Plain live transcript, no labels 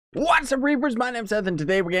What's up, Reapers? My name's Seth, and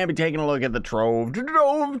today we're going to be taking a look at the Trove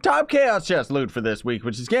Top Chaos Chest loot for this week,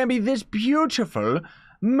 which is going to be this beautiful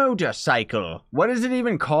motorcycle. What is it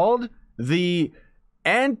even called? The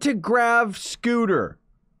Antigrav Scooter.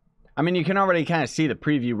 I mean, you can already kind of see the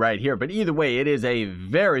preview right here, but either way, it is a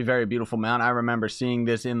very, very beautiful mount. I remember seeing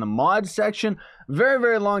this in the mod section very,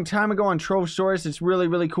 very long time ago on Trove Source. It's really,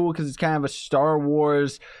 really cool because it's kind of a Star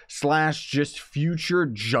Wars slash just future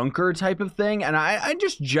junker type of thing, and I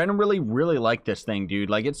just generally really like this thing, dude.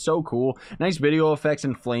 Like, it's so cool. Nice video effects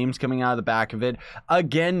and flames coming out of the back of it.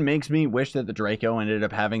 Again, makes me wish that the Draco ended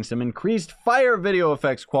up having some increased fire video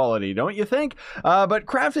effects quality, don't you think? But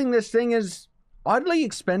crafting this thing is oddly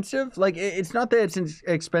expensive. Like, it's not that it's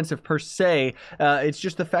expensive per se, it's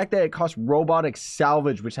just the fact that it costs robotic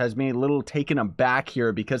salvage, which has me a little taken aback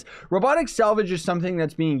here, because robotic salvage is something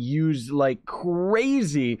that's being used like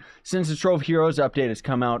crazy since the Trove Heroes update has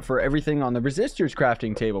come out for everything on the resistors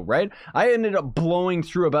crafting table, right? I ended up blowing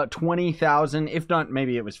through about 20,000, if not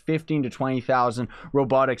maybe it was 15 to 20,000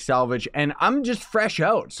 robotic salvage, and I'm just fresh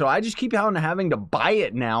out, so I just keep on having to buy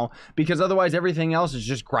it now, because otherwise everything else is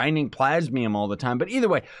just grinding plasmium all the time. But either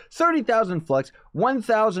way, 30,000 flux,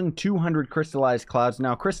 1,200 crystallized clouds.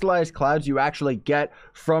 Now, crystallized clouds you actually get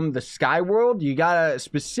from the Sky World. You gotta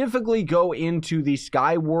specifically go into the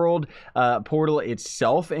Sky World portal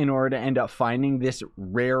itself in order to end up finding this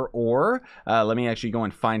rare ore. Let me actually go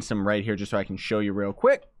and find some right here just so I can show you real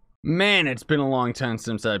quick. Man, it's been a long time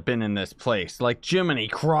since I've been in this place. Like Jiminy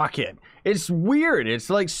Crockett. It's weird. It's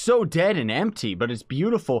like so dead and empty, but it's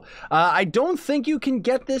beautiful. I don't think you can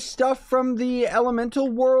get this stuff from the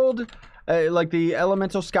elemental world. Like the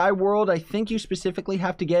elemental sky world. I think you specifically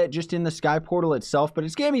have to get it just in the sky portal itself, but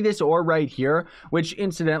it's gonna be this ore right here, which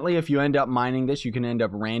incidentally, if you end up mining this, you can end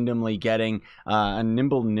up randomly getting a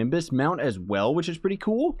nimble nimbus mount as well, which is pretty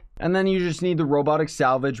cool. And then you just need the robotic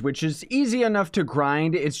salvage, which is easy enough to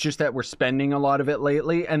grind. It's just that we're spending a lot of it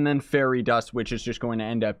lately. And then fairy dust, which is just going to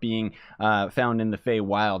end up being found in the Fey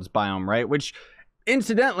Wilds biome, right? Which,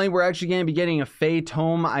 incidentally, we're actually going to be getting a Fey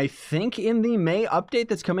tome, I think, in the May update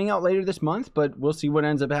that's coming out later this month, but we'll see what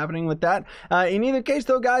ends up happening with that. In either case,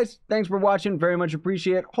 though, guys, thanks for watching. Very much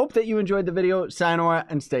appreciate it. Hope that you enjoyed the video. Sayonara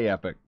and stay epic.